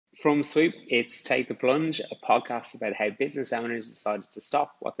From Swoop, it's Take the Plunge, a podcast about how business owners decided to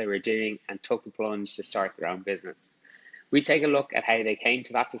stop what they were doing and took the plunge to start their own business. We take a look at how they came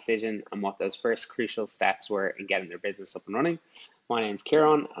to that decision and what those first crucial steps were in getting their business up and running. My name's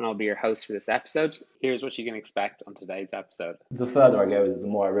Kieran, and I'll be your host for this episode. Here's what you can expect on today's episode. The further I go with it, the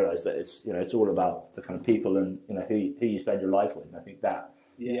more I realise that it's all about the kind of people and who you spend your life with. And I think that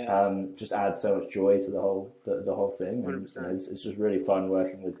just adds so much joy to the whole thing. And, it's just really fun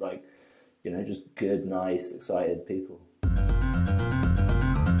working with just good, nice, excited people.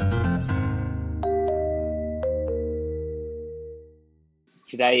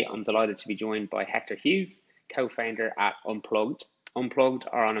 Today, I'm delighted to be joined by Hector Hughes, co-founder at Unplugged. Unplugged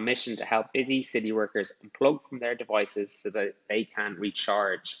are on a mission to help busy city workers unplug from their devices so that they can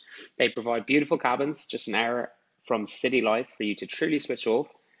recharge. They provide beautiful cabins, just an hour from city life, for you to truly switch off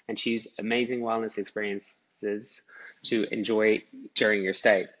and choose amazing wellness experiences to enjoy during your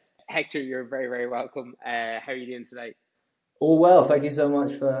stay. Hector, you're very, very welcome. How are you doing today? All well. Thank you so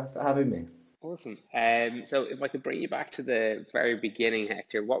much for having me. Awesome. So if I could bring you back to the very beginning,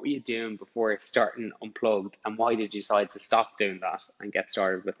 Hector, what were you doing before starting Unplugged, and why did you decide to stop doing that and get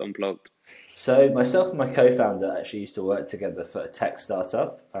started with Unplugged? So myself and my co-founder actually used to work together for a tech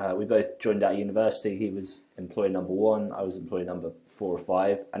startup. We both joined out of university. He was employee number 1, I was employee number 4 or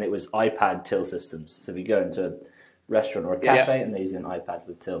 5, and it was iPad till systems. So if you go into a restaurant or a cafe and they're using an iPad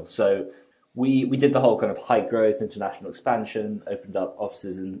with till. So we did the whole kind of high growth international expansion, opened up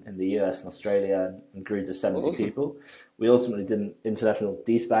offices in the US and Australia, and grew to 70 people. We ultimately did an international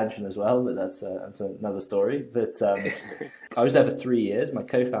despansion as well, but that's another story. But I was there for 3 years. My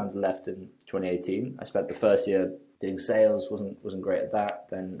co-founder left in 2018. I spent the first year doing sales, wasn't great at that.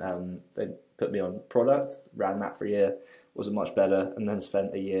 Then they put me on product, ran that for a year, wasn't much better, and then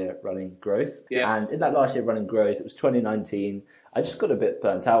spent a year running growth. And in that last year running growth, it was 2019. I just got a bit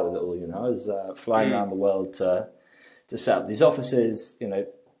burnt out with it all, I was flying around the world to set up these offices, I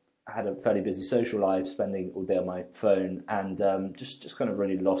had a fairly busy social life, spending all day on my phone, and just kind of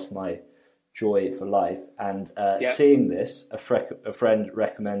really lost my joy for life. And seeing this, a friend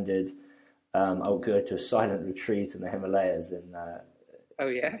recommended I would go to a silent retreat in the Himalayas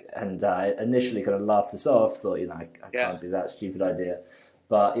and I initially kind of laughed this off, thought, I can't do that stupid idea.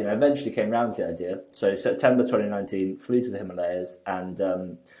 But, eventually came round to the idea. So September 2019, flew to the Himalayas and,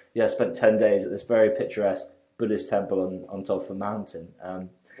 spent 10 days at this very picturesque Buddhist temple on top of a mountain.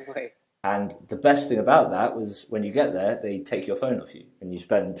 And the best thing about that was when you get there, they take your phone off you and you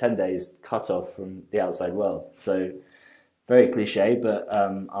spend 10 days cut off from the outside world. So very cliche, but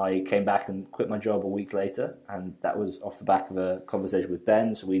I came back and quit my job a week later. And that was off the back of a conversation with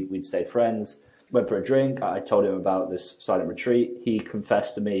Ben. So we'd stayed friends. Went for a drink. I told him about this silent retreat. He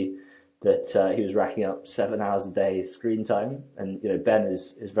confessed to me that he was racking up 7 hours a day screen time. And, Ben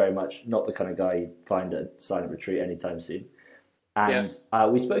is very much not the kind of guy you'd find at a silent retreat anytime soon. And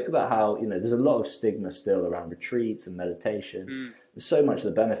we spoke about how, there's a lot of stigma still around retreats and meditation. There's so much of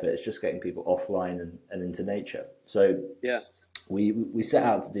the benefit. It's just getting people offline and into nature. So we set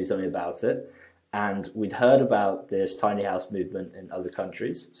out to do something about it. And we'd heard about this tiny house movement in other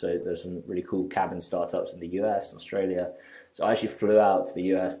countries. So there's some really cool cabin startups in the US and Australia. So I actually flew out to the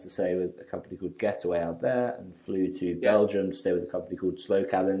US to stay with a company called Getaway out there, and flew to Belgium to stay with a company called Slow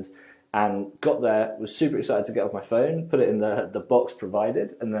Cabins, and got there, was super excited to get off my phone, put it in the box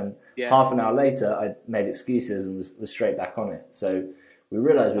provided, and then half an hour later I made excuses and was straight back on it. So we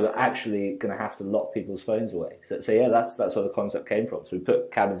realised we were actually going to have to lock people's phones away. So that's where the concept came from. So we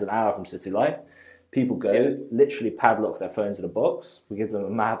put cabins an hour from city life. People go, literally padlock their phones in a box. We give them a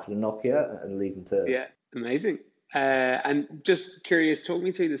map and a Nokia and leave them to... Yeah, amazing. And just curious, talk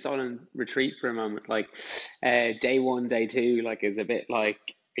me through the silent retreat for a moment. Like day 1, day 2, is a bit like,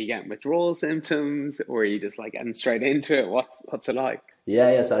 are you getting withdrawal symptoms, or are you just getting straight into it? What's it like?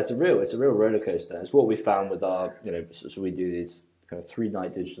 Yeah. So it's a real roller coaster. It's what we found with our, so we do these kind of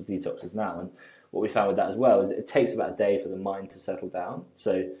 3-night digital detoxes now. And what we found with that as well is it takes about a day for the mind to settle down.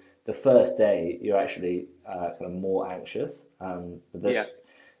 So the first day, you're actually kind of more anxious. So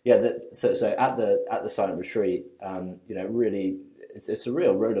at the silent retreat, really, it's a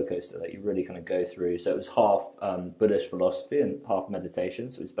real roller coaster that you really kind of go through. So it was half Buddhist philosophy and half meditation.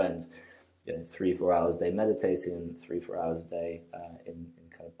 So we spend 3-4 hours a day meditating and 3-4 hours a day in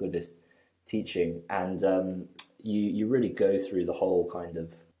kind of Buddhist teaching, and you really go through the whole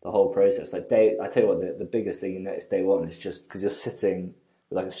process. I tell you what, the biggest thing you notice day 1 is just because you're sitting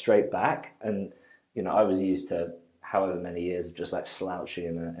with a straight back, and I was used to however many years of just slouching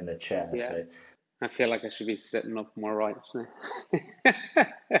in a chair. So I feel like I should be sitting up more right.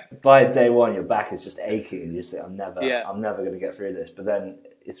 By day 1, your back is just aching, and you just think, I'm never going to get through this. But then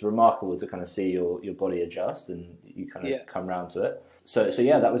it's remarkable to kind of see your body adjust and you kind of Yeah. come around to it. So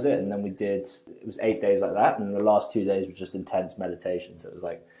yeah, that was it. And then it was 8 days like that. And the last 2 days were just intense meditation. So it was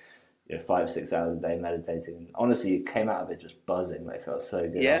like, 5 or 6 hours a day meditating. And honestly, it came out of it just buzzing. Like, it felt so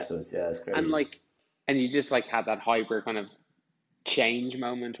good Yeah. afterwards. Yeah, it's And crazy. like, and you just like had that hyper kind of change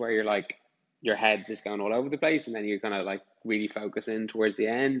moment where you're like, your head's just going all over the place, and then you kind of like really focus in towards the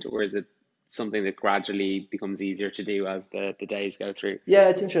end, or is it something that gradually becomes easier to do as the days go through? Yeah,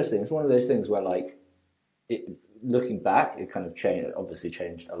 it's interesting. It's one of those things where like, it, looking back, it kind of changed. Obviously,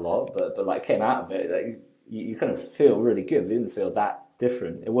 changed a lot, but like came out of it, like you kind of feel really good. You didn't feel that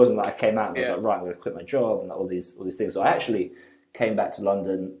different. It wasn't like I came out and I was Yeah. like, right, I'm going to quit my job and like, all these things. So I actually came back to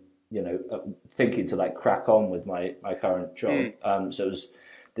London, thinking to like crack on with my current job. Mm. So it was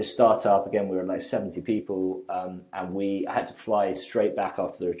this startup again. We were like 70 people, and I had to fly straight back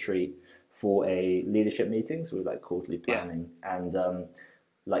after the retreat for a leadership meeting. So we were like quarterly Yeah. planning and.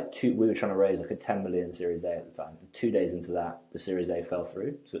 We were trying to raise like a 10 million Series A at the time. And 2 days into that, the Series A fell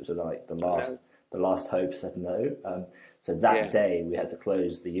through. So like No. the last hope said no. So that Yeah. day we had to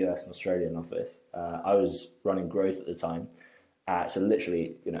close the US and Australian office. I was running growth at the time. So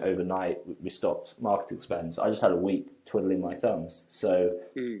literally, overnight we stopped marketing spend. So I just had a week twiddling my thumbs. So,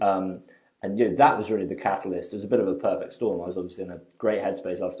 that was really the catalyst. It was a bit of a perfect storm. I was obviously in a great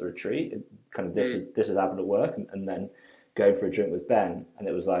headspace after the retreat. Kind of this had happened at work, and then going for a drink with Ben, and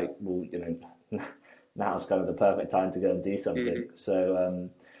it was like, well, now's kind of the perfect time to go and do something. So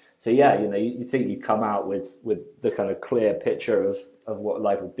yeah, you think you come out with the kind of clear picture of what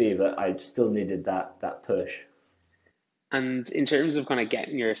life would be, but I still needed that push. And in terms of kind of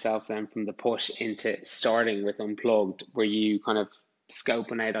getting yourself then from the push into starting with Unplugged, were you kind of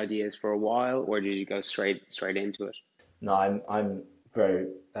scoping out ideas for a while, or did you go straight into it? No, I'm very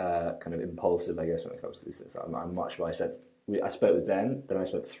kind of impulsive, I guess, when it comes to these things. I'm much more. I spoke with Ben, then I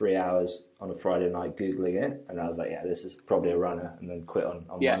spent 3 hours on a Friday night googling it, and I was like, yeah, this is probably a runner, and then quit on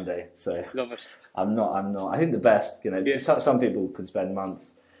Yeah, Monday. So love it. I'm not. I think the best, Yeah, some people can spend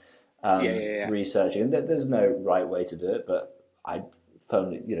months yeah. researching, and there's no right way to do it, but I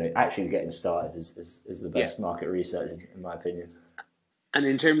firmly, actually getting started is the Yeah. best market research in my opinion. And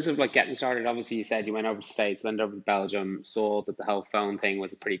in terms of like getting started, obviously you said you went over to States, went over to Belgium, saw that the whole phone thing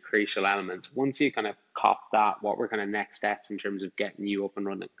was a pretty crucial element. Once you kind of copped that, what were kind of next steps in terms of getting you up and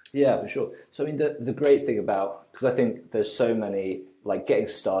running? Yeah, for sure. So I mean, the great thing about, because I think there's so many, like getting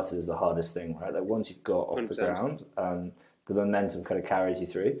started is the hardest thing, right? Like once you've got off the 100%. ground, the momentum kind of carries you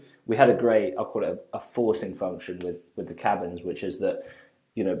through. We had a great, I'll call it a forcing function with the cabins, which is that,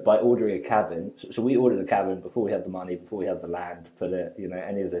 by ordering a cabin, so we ordered a cabin before we had the money, before we had the land to put it,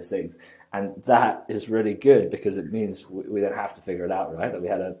 any of those things. And that is really good because it means we don't have to figure it out, right? Like we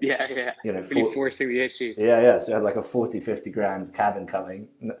had a, Yeah. Really four, forcing the issue. yeah. So we had like a 50 grand cabin coming,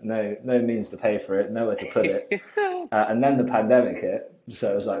 no means to pay for it, nowhere to put it. And then the pandemic hit,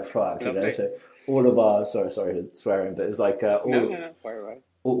 so it was like, fuck, Lovely. so all of our, sorry for swearing, but it was like No, fire away.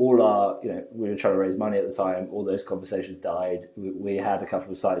 all our, we were trying to raise money at the time. All those conversations died. We had a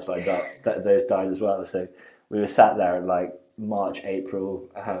couple of sites lined up. Those died as well. So we were sat there in like March, April,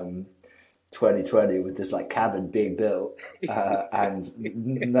 2020 with this like cabin being built and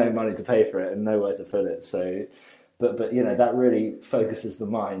no money to pay for it and nowhere to put it. So, but that really focuses the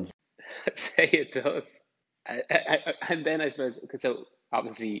mind. I'd say it does. And then I suppose, so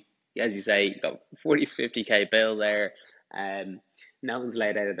obviously, as you say, you've got 40, 50K bill there. No one's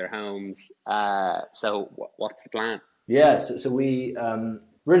laid out of their homes. So what's the plan? Yeah, so we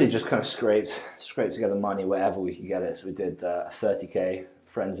really just kind of scraped together money wherever we could get it. So we did 30K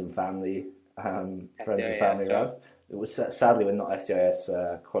friends and family SCIS, yeah. round. It was sadly we're not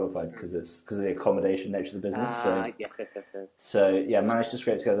SCIS qualified because of the accommodation nature of the business. Yes. So yeah, managed to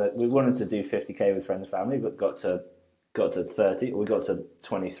scrape together. We wanted to do 50K with friends and family, but got to 30. We got to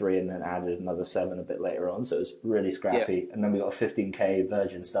 23 and then added another 7 a bit later on. So it was really scrappy. And then we got a 15K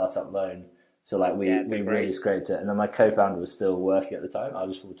Virgin startup loan. So like we really scraped it. And then my co-founder was still working at the time. I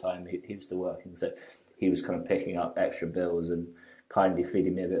was full time. He was still working. So he was kind of picking up extra bills and kindly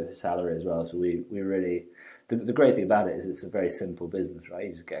feeding me a bit of his salary as well. So we really, the great thing about it is it's a very simple business, right?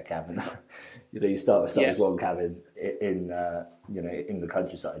 You just get a cabin. You start with one cabin in the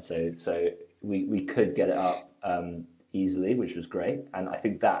countryside. So we could get it up easily, which was great. And I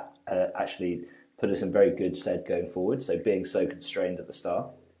think that actually put us in very good stead going forward. So being so constrained at the start.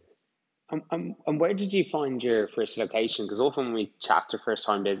 And where did you find your first location? Because often when we chat to first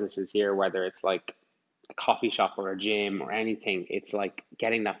time businesses here, whether it's like a coffee shop or a gym or anything, it's like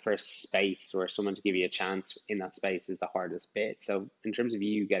getting that first space or someone to give you a chance in that space is the hardest bit. So in terms of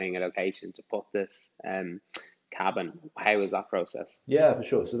you getting a location to put this cabin. How was that process? Yeah, for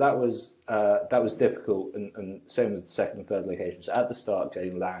sure. So that was difficult, and same with the second and third locations. So at the start,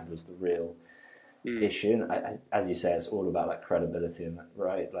 getting land was the real Mm. issue, and as you say, it's all about like credibility and that,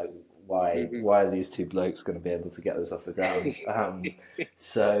 right? Like Hmm. why are these two blokes going to be able to get this off the ground?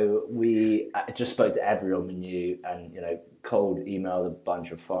 So we just spoke to everyone we knew, and cold emailed a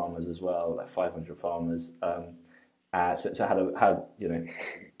bunch of farmers as well, like 500 farmers. So had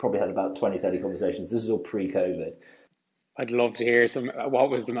probably had about 20, 30 conversations. This is all pre-COVID. I'd love to hear some. What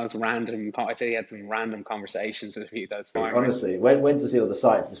was the most random? I'd say you had some random conversations with a few of those farmers. Honestly, went to see all the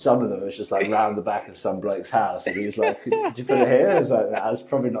sites, and some of them was just like round the back of some bloke's house, and he was like, "Could you put it here?" I was like, "Nah, that's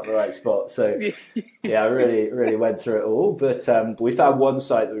probably not the right spot." So, yeah, I really went through it all, but we found one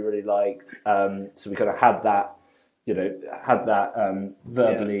site that we really liked, so we kind of had that,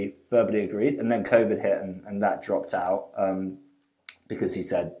 verbally agreed, and then COVID hit, and that dropped out because he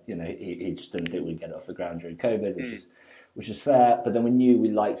said, he just didn't think we'd get it off the ground during COVID, which is fair. But then we knew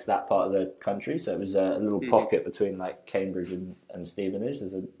we liked that part of the country, so it was a little pocket between like Cambridge and Stevenage.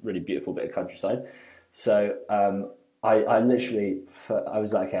 There's a really beautiful bit of countryside. So I literally, I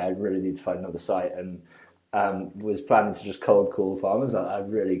was like, okay, I really need to find another site, and was planning to just cold call farmers. I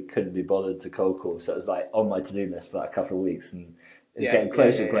really couldn't be bothered to cold call, so it was like on my to-do list for like a couple of weeks, and it was getting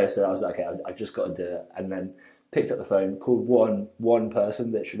closer and closer. I was like, okay, I've just got to do it, and then picked up the phone, called one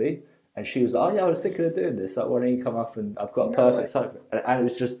person literally. And she was like, "Oh yeah, I was thinking of doing this. Like, why don't you come up and I've got a perfect site." And it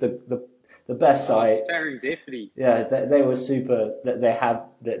was just the best site. Serendipity. Yeah, they were super. They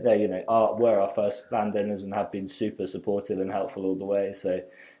were our first landowners and have been super supportive and helpful all the way. So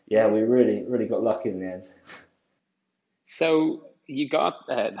yeah, we really got lucky in the end. So you got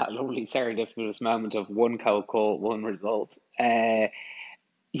that lovely serendipitous moment of one cold call, one result.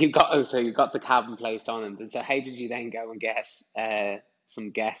 You got the cabin placed on, and so how did you then go and get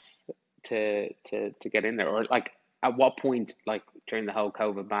some guests to get in there, or like at what point, like during the whole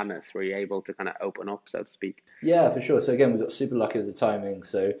COVID madness, were you able to kind of open up, so to speak? Yeah, for sure. So again, we got super lucky with the timing.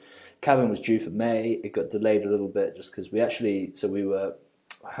 So cabin was due for May. It got delayed a little bit just because we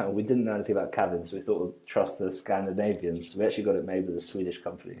didn't know anything about cabins, so we thought we'd trust the Scandinavians. So we actually got it made with a Swedish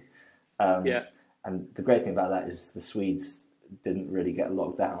company. Yeah. And the great thing about that is the Swedes didn't really get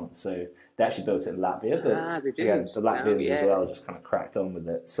locked down. So they actually built it in Latvia, but They again, didn't. the Oh, Latvians as yeah. well just kind of cracked on with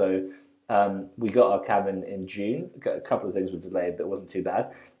it. So we got our cabin in June. Got a couple of things were delayed, but it wasn't too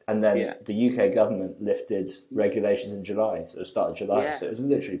bad. And then Yeah. the UK government lifted regulations in July, so it started July. Yeah. So it was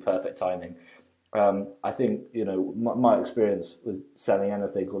literally perfect timing. I think, my experience with selling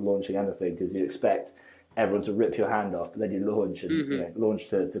anything or launching anything is you expect everyone to rip your hand off, but then you launch and launch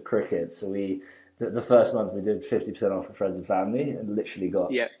to cricket. So the first month we did 50% off for friends and family, and literally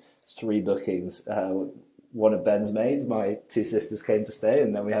got Yeah. 3 bookings. One of Ben's mates, my two sisters came to stay,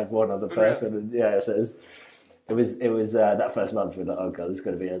 and then we had one other person. And yeah, so it was that first month we were like, oh god, this is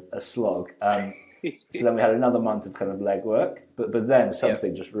going to be a slog. So then we had another month of kind of legwork, but then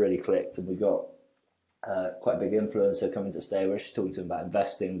something just really clicked, and we got quite a big influencer coming to stay. We're actually talking to him about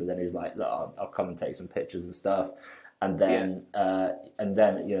investing, but then he's like, look, I'll come and take some pictures and stuff. And then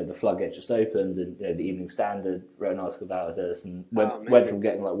the floodgates just opened, and the Evening Standard wrote an article about us, and went from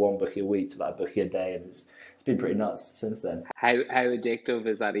getting like one bookie a week to like a bookie a day, and it's been pretty nuts since then. How addictive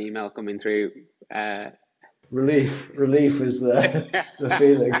is that email coming through? Relief is the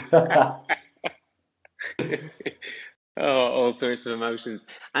feeling. Oh, all sorts of emotions.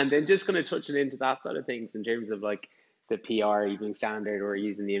 And then just kind of touching into that side of things in terms of like the PR Evening Standard or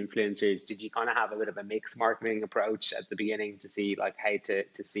using the influencers, did you kind of have a bit of a mixed marketing approach at the beginning to see like how to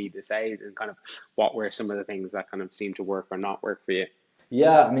see this out, and kind of what were some of the things that kind of seemed to work or not work for you?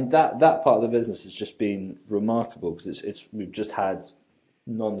 Yeah, I mean that part of the business has just been remarkable because we've just had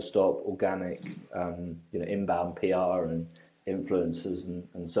non-stop organic, inbound PR and influencers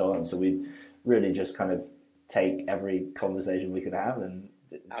and so on. So we really just kind of take every conversation we can have and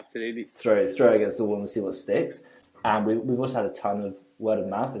Absolutely. throw it against the wall and see what sticks. And we've also had a ton of word of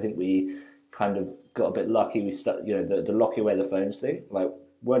mouth. I think we kind of got a bit lucky. We the lock away the phones thing. Like,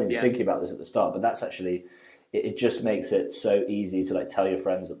 weren't even thinking about this at the start, but that's actually it just makes it so easy to like tell your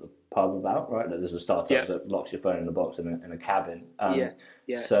friends at the pub about, right? Like, there's a startup that locks your phone in a box in a cabin. We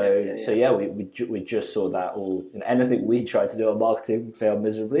just saw that all. Anything we tried to do on marketing failed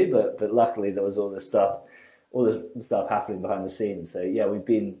miserably, but luckily there was all this stuff happening behind the scenes. So yeah, we've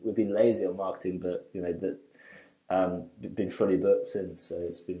been lazy on marketing, but been fully booked since. So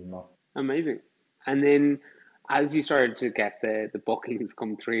it's been remarkable. Amazing. And then as you started to get the bookings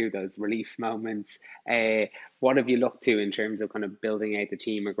come through, those relief moments, uh, what have you looked to in terms of kind of building out the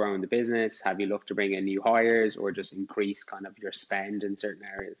team or growing the business? Have you looked to bring in new hires or just increase kind of your spend in certain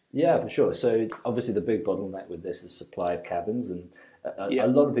areas? Yeah, for sure. So obviously the big bottleneck with this is supply of cabins, and a Yeah.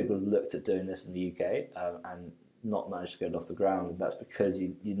 lot of people have looked at doing this in the UK and not managed to get it off the ground. And that's because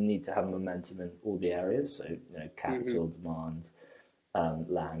you need to have momentum in all the areas, so Hmm. capital, demand,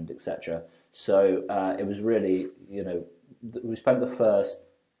 land, etc. So it was really, we spent the first,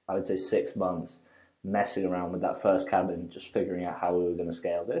 I would say, 6 months messing around with that first cabin, just figuring out how we were going to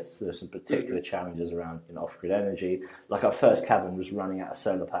scale this. So there's some Hmm. particular challenges around off-grid energy. Like our first cabin was running out of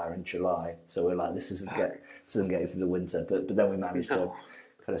solar power in July, so we're like, this isn't getting through the winter. But then we managed to No.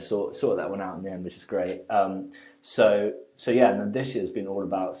 kind of sort that one out in the end, which is great. So yeah, and then this year's been all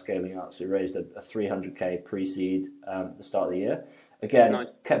about scaling up. So we raised a 300k pre-seed at the start of the year. Again,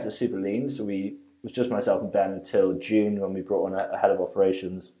 Nice. kept it super lean. So it was just myself and Ben until June when we brought on a head of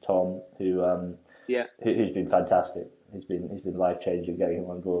operations, Tom, Yeah. who's been fantastic. He's been life changing getting him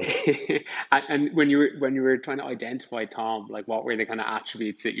on board. And when you were trying to identify Tom, like what were the kind of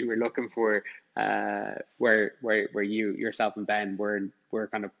attributes that you were looking for, where you yourself and Ben were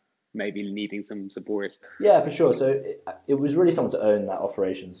kind of maybe needing some support? Yeah, for sure. So it was really someone to own that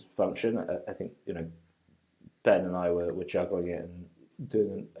operations function. I think Ben and I were juggling it and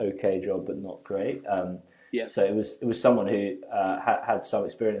doing an okay job, but not great. Yeah. So it was someone who had some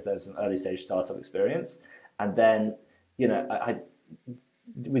experience there, some early stage startup experience, and then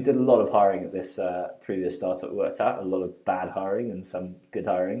we did a lot of hiring at this previous startup we worked at, a lot of bad hiring and some good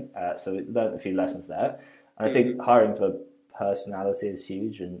hiring. So we learned a few lessons there. And I think Hmm. hiring for personality is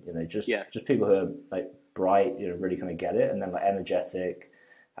huge, and Yeah. just people who are like bright, really kind of get it, and then like energetic,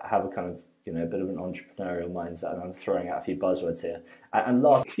 have a kind of a bit of an entrepreneurial mindset. And I'm throwing out a few buzzwords here. And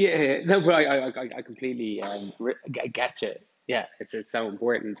last, Yeah, yeah. No, but I completely get you. Yeah, it's so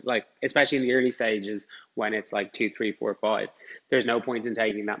important. Like especially in the early stages when it's like two, three, four, five. There's no point in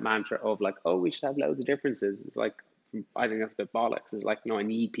taking that mantra of like, oh, we should have loads of differences. It's like I think that's a bit bollocks. It's like no, I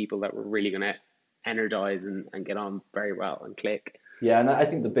need people that were really gonna energize and get on very well and click. yeah, and I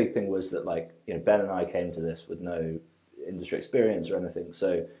think the big thing was that like Ben and I came to this with no industry experience or anything,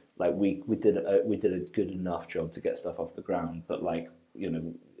 so like we did a good enough job to get stuff off the ground, but like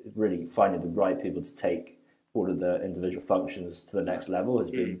really finding the right people to take all of the individual functions to the next level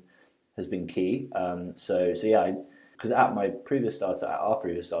Mm. has been key. So yeah, because at our previous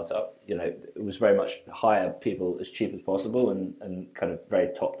startup, it was very much hire people as cheap as possible and kind of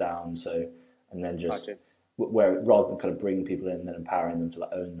very top down. So and then just Gotcha. where rather than kind of bringing people in and then empowering them to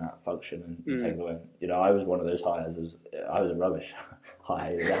like own that function and take Mm. it away. I was one of those hires. I was a rubbish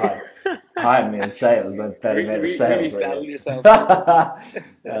hire. They hired me in sales, then barely made a Really sale for a year. selling yourself.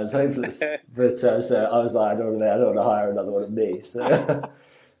 Yeah, it was hopeless. But so I was like, I don't want to hire another one of me. So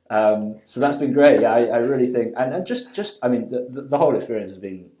so that's been great. Yeah, I really think, and just I mean, the whole experience has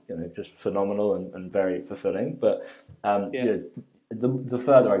been just phenomenal and very fulfilling. But Yeah. the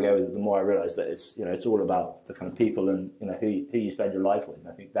further I go with it, the more I realise that it's all about the kind of people and who you spend your life with. And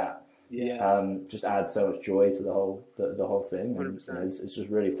I think that Yeah. just adds so much joy to the whole thing, and 100%. it's just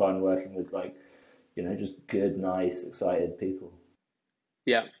really fun working with like just good, nice, excited people.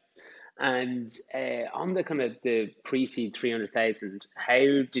 Yeah. And on the kind of the pre-seed 300,000, how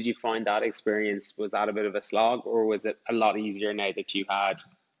did you find that experience? Was that a bit of a slog, or was it a lot easier now that you had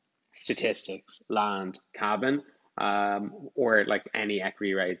statistics, land, cabin, or like any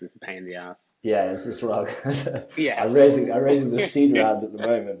equity raise is a pain in the ass? Yeah, it's right. Yeah. I'm raising the seed round at the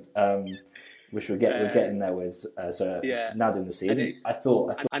moment, which we're Uh, getting there with. So yeah. now doing the seed, And, and I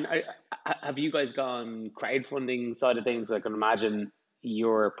thought, have you guys gone crowdfunding side of things? I can imagine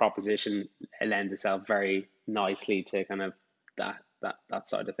your proposition lends itself very nicely to kind of that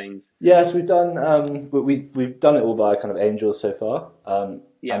side of things. yes, we've done, we've done it all via kind of angels so far,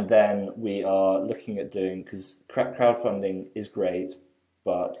 Yeah. and then we are looking at doing because crowdfunding is great,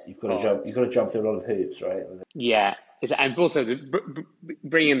 but Oh, you've got to jump through a lot of hoops, right? yeah. And also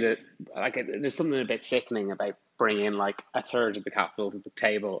bringing the like there's something a bit sickening about bringing like a third of the capital to the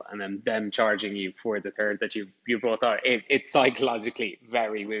table and then them charging you for the third that you brought out. It's psychologically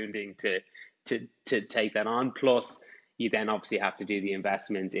very wounding to take that on. Plus, you then obviously have to do the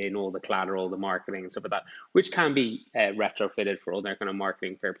investment in all the collateral, the marketing and stuff like that, which can be retrofitted for other kind of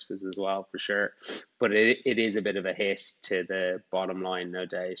marketing purposes as well, for sure. But it is a bit of a hit to the bottom line, no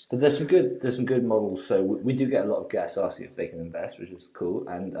doubt. But there's some good models. So we do get a lot of guests asking if they can invest, which is cool.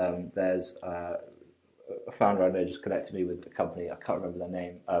 And there's a founder I know just connected me with a company, I can't remember their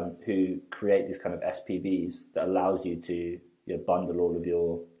name, who create these kind of SPVs that allows you to bundle all of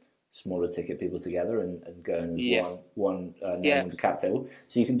your smaller ticket people together and going as Yeah, one name yeah, on the cap table.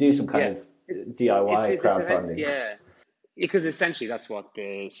 So you can do some kind yeah. of DIY crowdfunding. Yeah. Because essentially that's what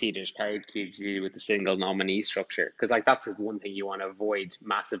the Cedars Parade Cubes do with the single nominee structure. Because like that's the one thing you want to avoid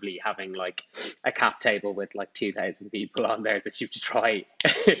massively, having like a cap table with like 2,000 people on there that you have to try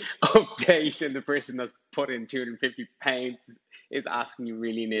update, and the person that's put in £250 is asking you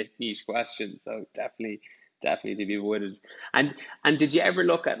really niche questions. So definitely to be avoided. And did you ever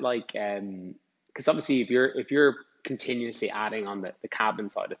look at like because obviously if you're continuously adding on the cabin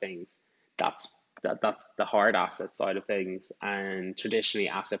side of things, that's the hard asset side of things, and traditionally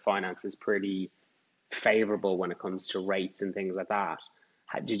asset finance is pretty favorable when it comes to rates and things like that.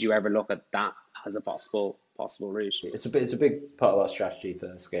 Did you ever look at that as a possible route? It's a big part of our strategy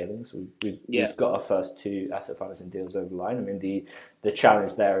for scaling. So Yeah, we've got our first two asset financing deals over the line. I mean, the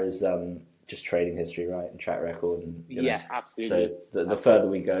challenge there is just trading history, right, and track record, and yeah, so absolutely, the further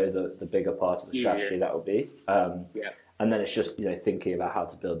absolutely. we go, the bigger part of the Easier. strategy that will be. Yeah, And then it's just thinking about how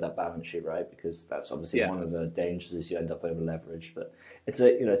to build that balance sheet, right? Because that's obviously yeah, one of the dangers is you end up over leveraged. But it's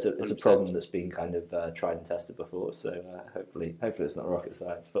a 100%. problem that's been kind of tried and tested before. So hopefully it's not rocket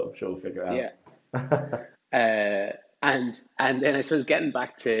science, but I'm sure we'll figure it Yeah. out. And then I suppose getting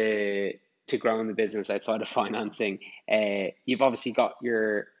back to growing the business outside of financing, you've obviously got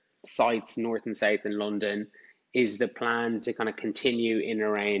your sites north and south in London. Is the plan to kind of continue in and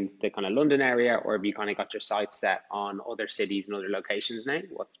around the kind of London area, or have you kind of got your sights set on other cities and other locations now?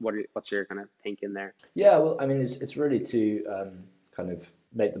 What's your kind of thinking there? Yeah, well, I mean, it's really to kind of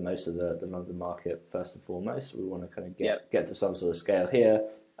make the most of the London market first and foremost. We want to kind of Yeah, get to some sort of scale here,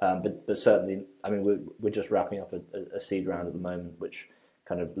 but certainly, I mean, we're just wrapping up a seed round at the moment, which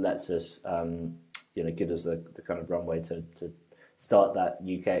kind of lets us, give us the kind of runway to start that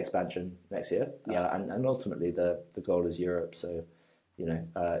UK expansion next year, yeah, and ultimately the goal is Europe. So,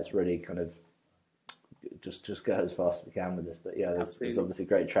 it's really kind of just go as fast as we can with this. But yeah, there's absolutely. obviously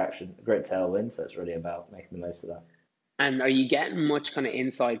great traction, great tailwind. So it's really about making the most of that. And are you getting much kind of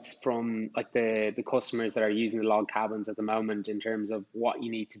insights from like the customers that are using the log cabins at the moment in terms of what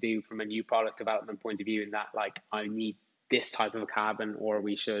you need to do from a new product development point of view, in that like I need this type of a cabin, or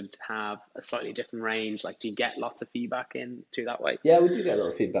we should have a slightly different range? Like, do you get lots of feedback in through that way? Yeah, we do get a lot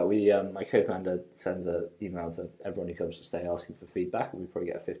of feedback. We my co-founder sends an email to everyone who comes to stay asking for feedback, and we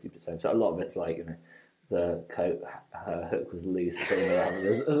probably get a 50%. So a lot of it's like the coat hook was loose or something like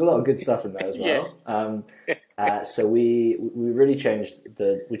that. There's a lot of good stuff in there as Yeah, well. So we really changed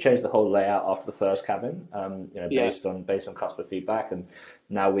the whole layout after the first cabin, yeah, based on customer feedback, and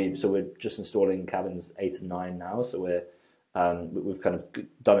now we're just installing cabins 8 and 9 now. So we've kind of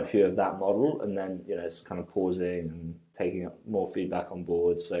done a few of that model, and then it's kind of pausing and taking more feedback on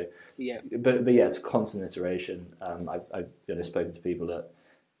board. So, yeah. but yeah, it's a constant iteration. I've spoken to people at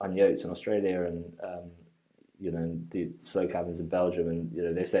Unyotes in Australia, and the slow cabins in Belgium,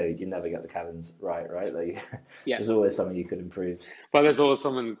 and they say you never get the cabins right? Like Yeah. there's always something you could improve. Well, there's always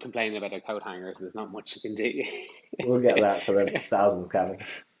someone complaining about a coat hanger, so there's not much you can do. We'll get that for the thousandth cabin.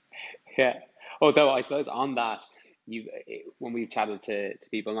 Yeah. Although I suppose on that, you when we've chatted to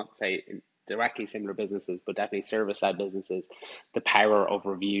people, not to say directly similar businesses, but definitely service-led businesses, the power of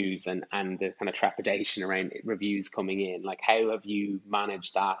reviews and the kind of trepidation around reviews coming in. Like, how have you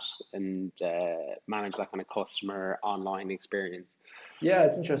managed that and managed that kind of customer online experience? Yeah,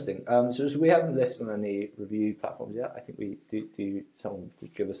 it's interesting. So we haven't listed on any review platforms yet. I think we do. Someone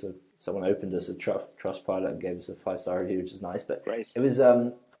did give us someone opened us a trust pilot and gave us a 5-star review, which is nice. But Great. it was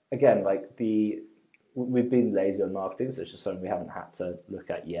again like we've been lazy on marketing, so it's just something we haven't had to look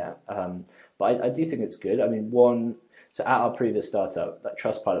at yet. But I do think it's good. I mean, so at our previous startup, that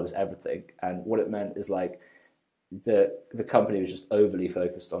Trustpilot was everything, and what it meant is like the company was just overly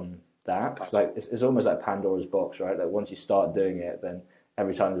focused on that. It's like it's almost like Pandora's box, right? Like once you start doing it, then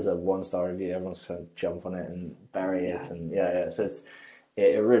every time there's a 1-star review, everyone's trying to jump on it and bury it, and yeah. So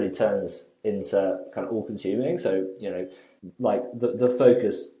it really turns into kind of all consuming. So like the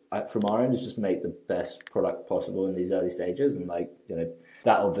focus from our end is just make the best product possible in these early stages, and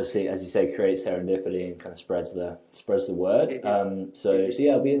that obviously, as you say, creates serendipity and kind of spreads the word. So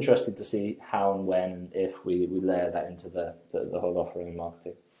yeah, it'll be interesting to see how and when and if we layer that into the whole offering and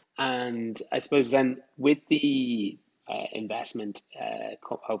marketing. And I suppose then with the investment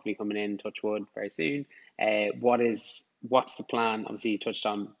hopefully coming in, touch wood, very soon, what's the plan? Obviously, you touched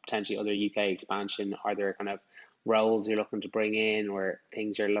on potentially other UK expansion. Are there kind of roles you're looking to bring in, or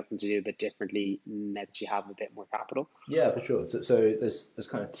things you're looking to do a bit differently now that you have a bit more capital? Yeah, for sure. So there's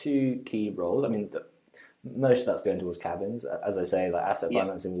kind of two key roles. I mean, most of that's going towards cabins. As I say, like asset Yeah,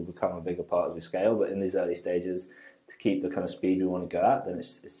 financing will become a bigger part as we scale, but in these early stages, to keep the kind of speed we want to go at, then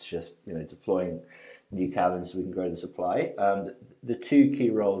it's just deploying new cabins so we can grow the supply. The two key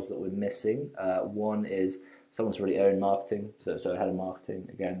roles that we're missing, one is someone to really own marketing, so head of marketing.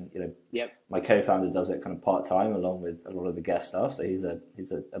 Again, Yep. my co-founder does it kind of part time along with a lot of the guest staff. So he's a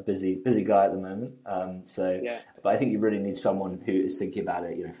busy guy at the moment. But I think you really need someone who is thinking about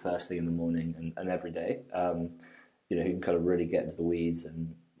it, first thing in the morning and every day. Who can kind of really get into the weeds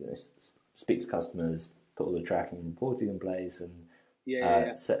and speak to customers, put all the tracking and reporting in place, and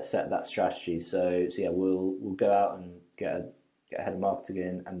set that strategy. So we'll go out and get a head of marketing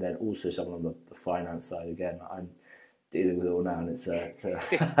in, and then also someone on the finance side. Again, I'm dealing with it all now, and it's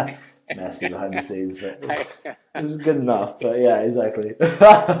messy behind the scenes, but it's good enough. But yeah, exactly.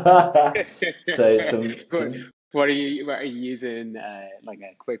 So What are you using? Like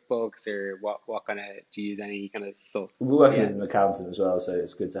a QuickBooks, or what kind of, do you use any kind of stuff? We're working with an accountant as well, so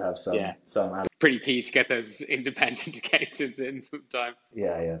it's good to have some. Pretty key to get those independent accountants in sometimes.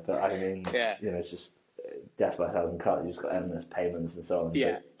 Yeah, but I mean, it's just death by a thousand cuts. You've just got endless payments and so on.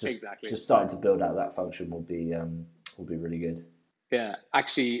 Yeah, so exactly. Just starting to build out that function will be really good. Yeah,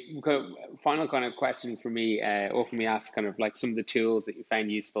 actually, final kind of question for me, often we ask kind of like some of the tools that you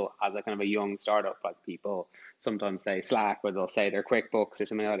found useful as a kind of a young startup. Like people sometimes say Slack, or they'll say their QuickBooks or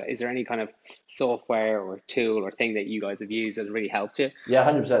something like that. Is there any kind of software or tool or thing that you guys have used that has really helped you? Yeah,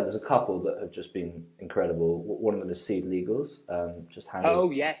 100%. There's a couple that have just been incredible. One of them is Seed Legals. Just handled.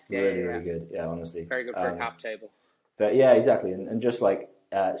 Oh yes, really good. Yeah, honestly, very good for a cap table. But yeah, exactly, and just like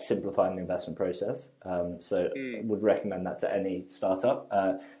simplifying the investment process. Would recommend that to any startup.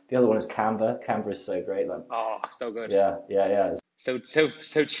 The other one is Canva. Canva is so great. So good. Yeah. So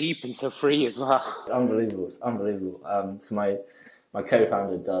cheap and so free as well. It's unbelievable. So my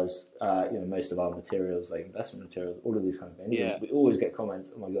co-founder does most of our materials, like investment materials, all of these kind of things. Yeah. We always get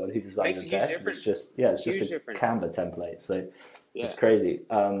comments, "Oh my god, who designed the deck?" It's just a Canva template. So it's crazy.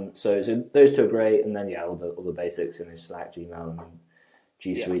 So those two are great, and then all the basics, Slack, Gmail, and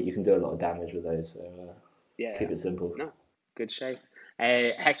G Suite. You can do a lot of damage with those. So keep it simple. No, good shape.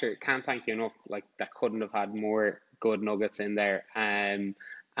 Hector, can't thank you enough. Like, that couldn't have had more good nuggets in there. And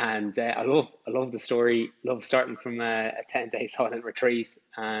I love the story. Love starting from a 10-day silent retreat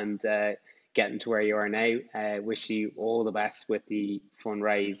and getting to where you are now. Wish you all the best with the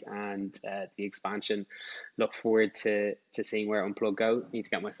fundraise and the expansion. Look forward to seeing where Unplug go. Need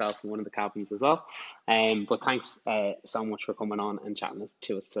to get myself in one of the cabins as well. But thanks so much for coming on and chatting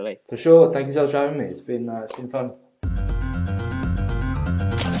to us today. For sure. Thank you so much for having me. It's been fun.